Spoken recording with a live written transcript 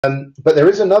But there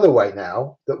is another way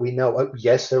now that we know.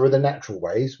 Yes, there are the natural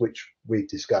ways, which we've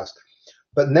discussed,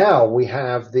 but now we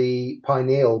have the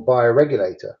pineal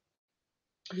bioregulator,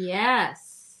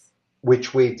 Yes.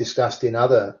 which we've discussed in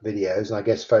other videos, and I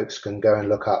guess folks can go and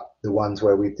look up the ones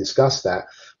where we've discussed that.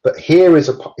 But here is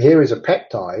a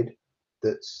peptide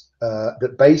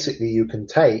that basically you can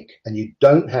take, and you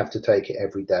don't have to take it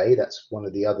every day. That's one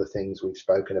of the other things we've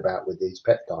spoken about with these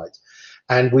peptides,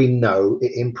 and we know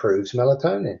it improves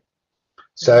melatonin. Mhm.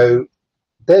 So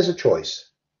there's a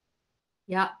choice.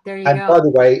 Yeah, there you And by go. the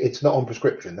way, it's not on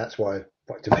prescription. That's why I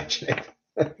wanted to mention it.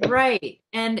 Right.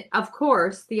 And of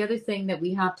course, the other thing that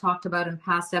we have talked about in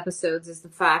past episodes is the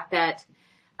fact that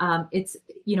it's,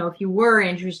 if you were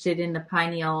interested in the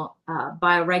pineal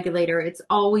bioregulator, it's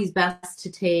always best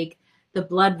to take the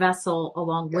blood vessel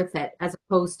along with it as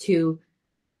opposed to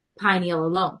pineal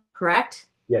alone, correct?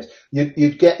 Yes,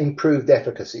 you'd get improved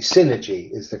efficacy. Synergy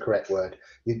is the correct word.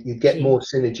 You'd get Gee. more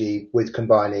synergy with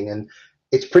combining, and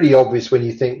it's pretty obvious when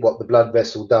you think what the blood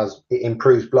vessel does. It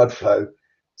improves blood flow,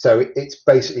 so it's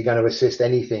basically going to assist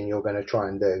anything you're going to try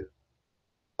and do.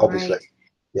 Obviously,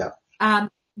 Right. yeah.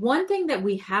 One thing that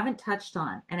we haven't touched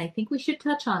on, and I think we should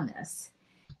touch on this,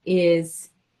 is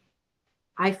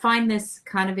I find this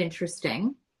kind of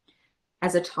interesting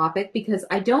as a topic because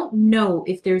I don't know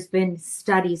if there's been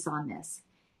studies on this.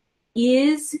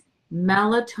 Is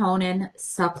melatonin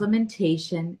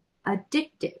supplementation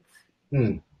addictive? Hmm.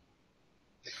 Hmm.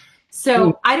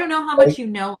 So I don't know how much you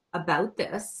know about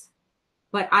this,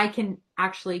 but I can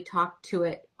actually talk to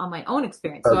it on my own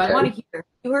experience. So I want Okay. to hear,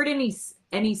 you heard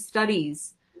any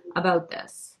studies about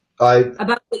this? I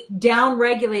About down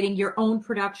regulating your own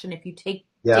production if you take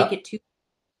Yeah. it too.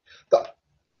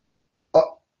 I,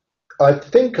 I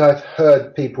think I've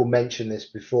heard people mention this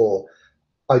before.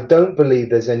 I don't believe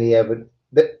there's any evidence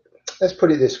that, let's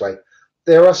put it this way.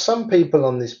 There are some people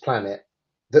on this planet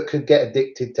that could get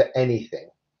addicted to anything,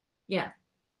 Yeah.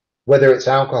 whether it's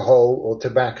alcohol or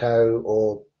tobacco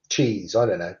or cheese. I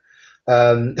don't know.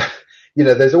 Um,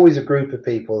 there's always a group of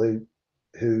people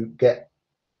who get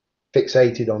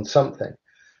fixated on something.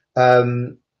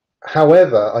 Um,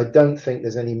 However, I don't think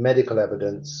there's any medical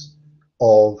evidence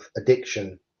of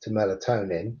addiction to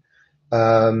melatonin.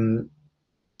 Um,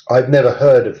 I've never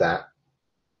heard of that.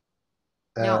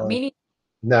 No, Uh, meaning,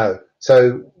 no.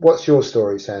 So, what's your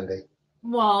story, Sandy?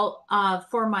 well,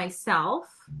 for myself,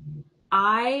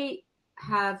 I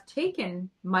have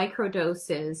taken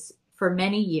microdoses for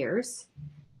many years.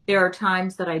 There are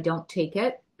times that I don't take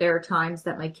it. There are times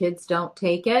that my kids don't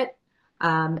take it,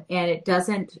 and it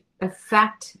doesn't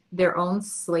affect their own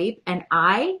sleep. And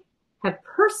I have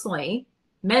personally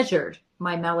measured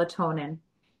my melatonin,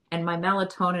 and my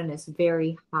melatonin is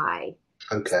very high.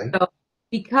 Okay. So,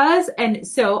 and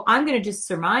so I'm going to just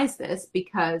surmise this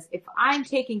because if I'm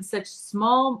taking such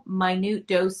small, minute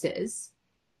doses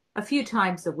a few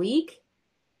times a week,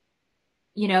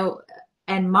 you know,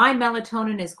 and my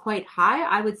melatonin is quite high,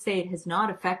 I would say it has not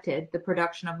affected the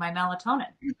production of my melatonin.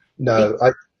 No, Be-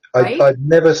 right? I've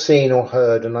never seen or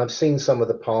heard, and I've seen some of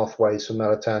the pathways for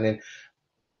melatonin.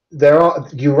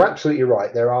 You're absolutely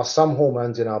right. There are some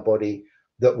hormones in our body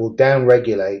that will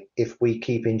downregulate if we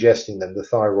keep ingesting them, the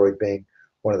thyroid being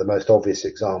one of the most obvious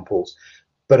examples.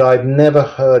 But I've never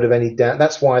heard of any down.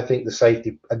 That's why I think the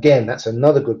safety, again, that's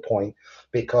another good point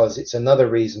because it's another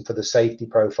reason for the safety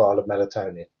profile of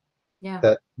melatonin. Yeah.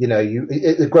 That,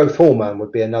 the growth hormone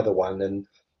would be another one. And,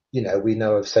 we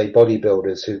know of, say,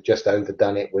 bodybuilders who've just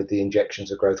overdone it with the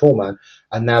injections of growth hormone,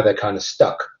 and now they're kind of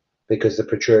stuck because the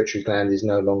pituitary gland is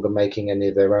no longer making any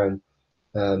of their own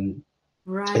um,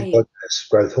 Right. endogenous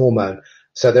growth hormone.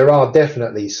 So there are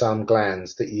definitely some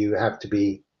glands that you have to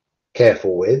be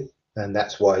careful with, and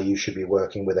that's why you should be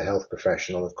working with a health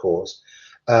professional, of course.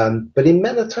 But in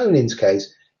melatonin's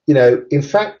case, in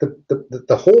fact,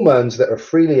 the hormones that are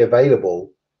freely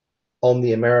available on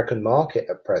the American market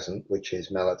at present, which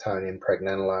is melatonin,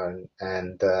 pregnenolone,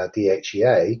 and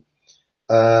DHEA.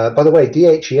 By the way,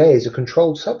 DHEA is a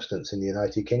controlled substance in the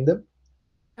United Kingdom,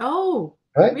 Oh,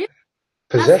 right? really?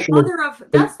 Possession of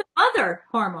That's the mother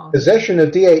hormone. possession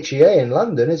of DHEA in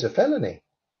London is a felony,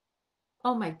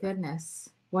 Oh my goodness.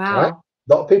 right? Wow.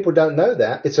 A lot of people don't know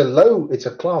that. It's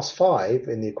a class 5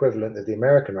 in the equivalent of the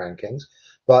American rankings,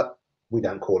 but we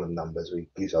don't call them numbers. We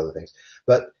use other things.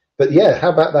 But yeah,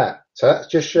 how about that? So that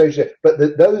just shows you. But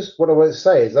what I want to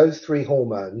say is those three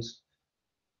hormones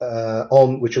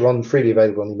on which are on freely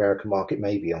available on the American market,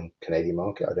 maybe on Canadian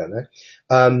market, I don't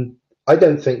know. I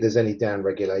don't think there's any down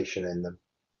regulation in them.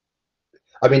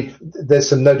 I mean, there's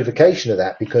some notification of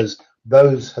that because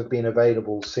those have been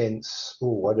available since,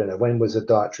 I don't know, when was the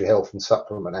Dietary Health and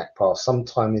Supplement Act passed?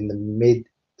 Sometime in the mid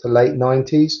to late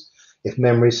 90s, if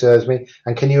memory serves me.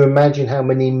 And can you imagine how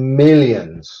many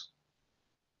millions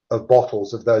of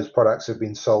bottles of those products have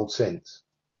been sold since?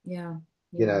 Yeah.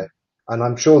 You Yeah. know, and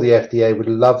I'm sure the FDA would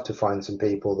love to find some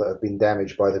people that have been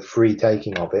damaged by the free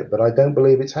taking of it, but I don't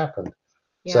believe it's happened.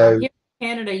 Yeah. So, Here in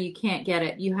Canada, you can't get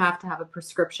it. You have to have a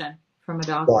prescription from a right,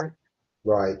 doctor.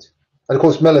 right. And of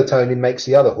course, melatonin makes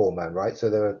the other hormone, right? So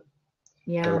there are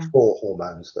Yeah. four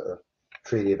hormones that are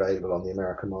freely available on the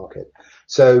American market.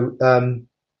 So,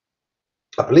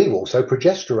 I believe also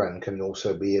progesterone can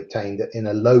also be obtained in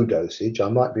a low dosage. I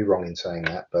might be wrong in saying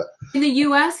that, but In the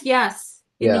US, yes.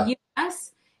 In the yeah,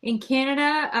 US. In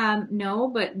Canada, no,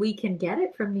 but we can get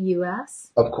it from the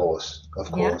US. of Yeah. course,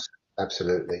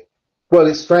 absolutely. Well,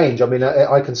 it's strange. I mean,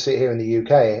 I can sit here in the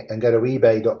UK and go to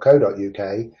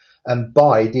ebay.co.uk and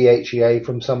buy DHEA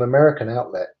from some American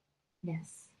outlet.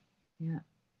 Yes. Yeah.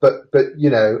 But you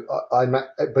know,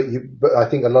 but I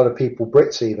think a lot of people,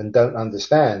 Brits even, don't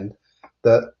understand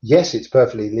that. Yes, it's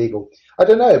perfectly legal. I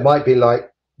don't know. It might be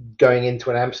like going into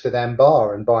an Amsterdam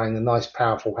bar and buying a nice,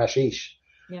 powerful hashish,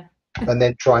 Yeah. and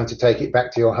then trying to take it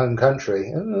back to your home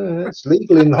country. It's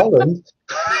legal in Holland.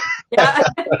 Yeah.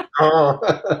 All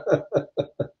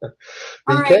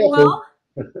Be right. careful. Well,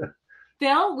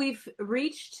 Phil, we've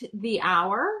reached the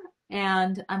hour,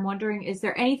 and I'm wondering, is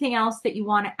there anything else that you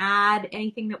want to add?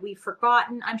 Anything that we've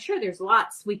forgotten? I'm sure there's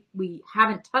lots we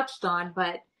haven't touched on,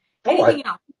 but All right. anything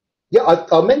else? Yeah,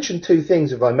 I'll mention two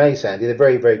things, if I may, Sandy. They're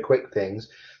very, very quick things.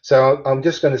 So I'm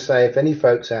just going to say, if any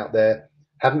folks out there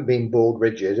haven't been bored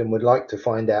rigid and would like to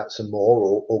find out some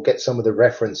more, or get some of the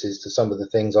references to some of the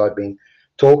things I've been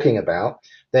talking about,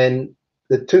 then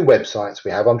the two websites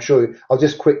we have, I'm sure I'll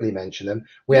just quickly mention them.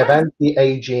 We have Yes.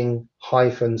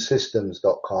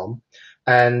 antiaging-systems.com.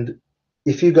 And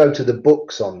if you go to the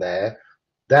books on there,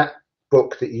 that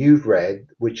book that you've read,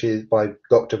 which is by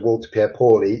Dr. Walter Pierre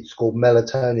Pauly, it's called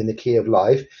Melatonin, the Key of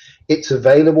Life. It's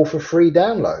available for free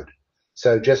download.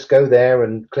 So just go there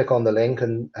and click on the link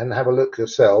and have a look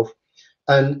yourself.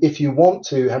 And if you want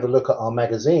to have a look at our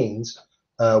magazines,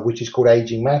 which is called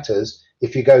Aging Matters,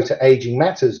 if you go to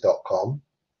agingmatters.com,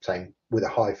 same with a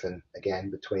hyphen again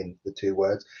between the two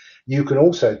words, you can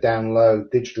also download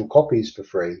digital copies for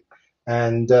free.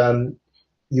 And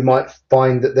you might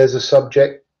find that there's a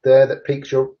subject there that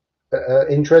piques your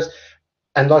interest.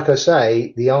 And like I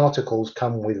say, the articles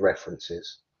come with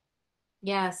references.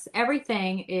 Yes,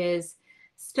 everything is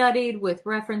studied with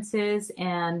references,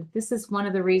 and this is one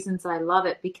of the reasons I love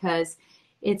it because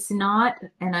it's not,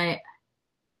 and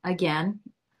again,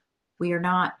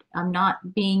 I'm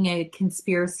not being a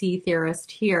conspiracy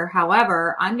theorist here.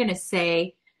 However, I'm going to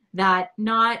say that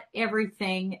not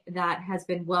everything that has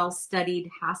been well studied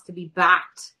has to be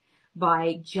backed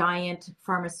by giant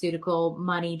pharmaceutical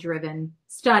money driven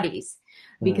studies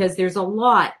Mm, because there's a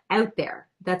lot out there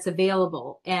that's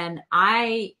available. And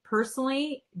I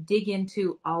personally dig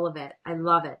into all of it. I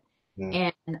love it.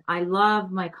 mm. And I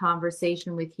love my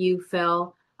conversation with you,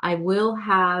 Phil. I will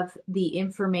have the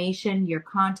information, your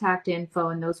contact info,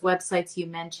 and those websites you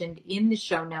mentioned in the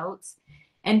show notes.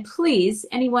 And please,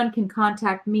 anyone can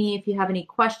contact me if you have any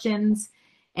questions.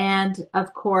 And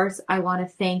of course, I want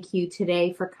to thank you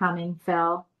today for coming,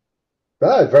 Phil.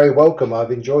 Oh, very welcome.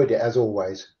 I've enjoyed it as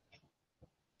always.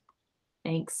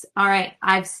 Thanks. All right,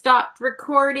 I've stopped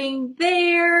recording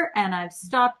there, and I've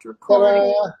stopped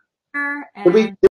recording Ta-da! here, Did we and